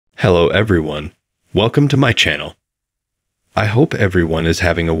Hello everyone, welcome to my channel. I hope everyone is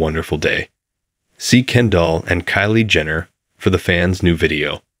having a wonderful day. See Kendall and Kylie Jenner for the fans' new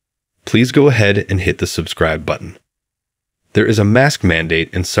video. Please go ahead and hit the subscribe button. There is a mask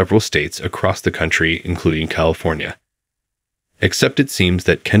mandate in several states across the country, including California. Except it seems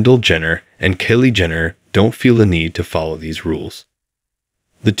that Kendall Jenner and Kylie Jenner don't feel the need to follow these rules.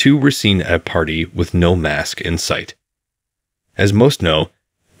 The two were seen at a party with no mask in sight. As most know,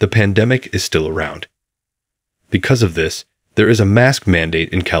 the pandemic is still around. Because of this, there is a mask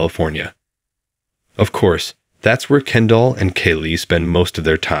mandate in California. Of course, that's where Kendall and Kylie spend most of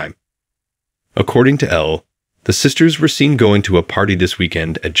their time. According to Elle, the sisters were seen going to a party this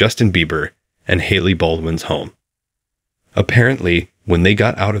weekend at Justin Bieber and Hailey Baldwin's home. Apparently, when they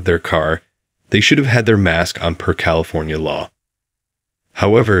got out of their car, they should have had their mask on per California law.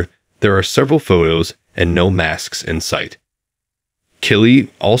 However, there are several photos and no masks in sight. Kylie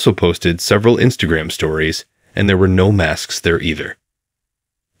also posted several Instagram stories, and there were no masks there either.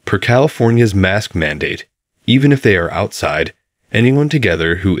 Per California's mask mandate, even if they are outside, anyone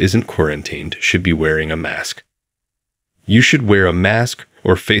together who isn't quarantined should be wearing a mask. You should wear a mask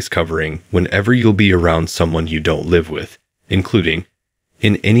or face covering whenever you'll be around someone you don't live with, including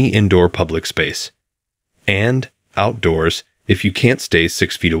in any indoor public space, and outdoors if you can't stay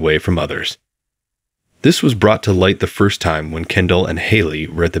 6 feet away from others. This was brought to light the first time when Kendall and Hailey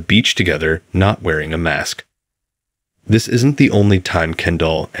were at the beach together not wearing a mask. This isn't the only time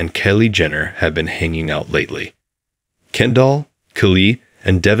Kendall and Kylie Jenner have been hanging out lately. Kendall, Kylie,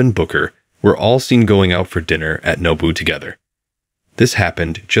 and Devin Booker were all seen going out for dinner at Nobu together. This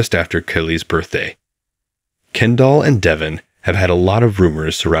happened just after Kylie's birthday. Kendall and Devin have had a lot of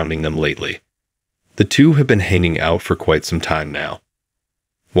rumors surrounding them lately. The two have been hanging out for quite some time now.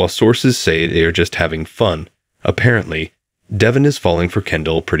 While sources say they are just having fun, apparently, Devin is falling for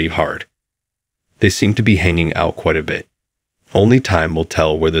Kendall pretty hard. They seem to be hanging out quite a bit. Only time will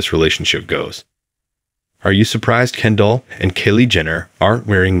tell where this relationship goes. Are you surprised Kendall and Kylie Jenner aren't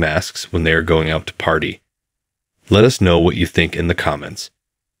wearing masks when they are going out to party? Let us know what you think in the comments.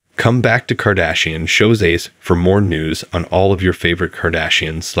 Come back to Kardashian Shows Ace for more news on all of your favorite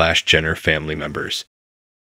Kardashian/Jenner family members.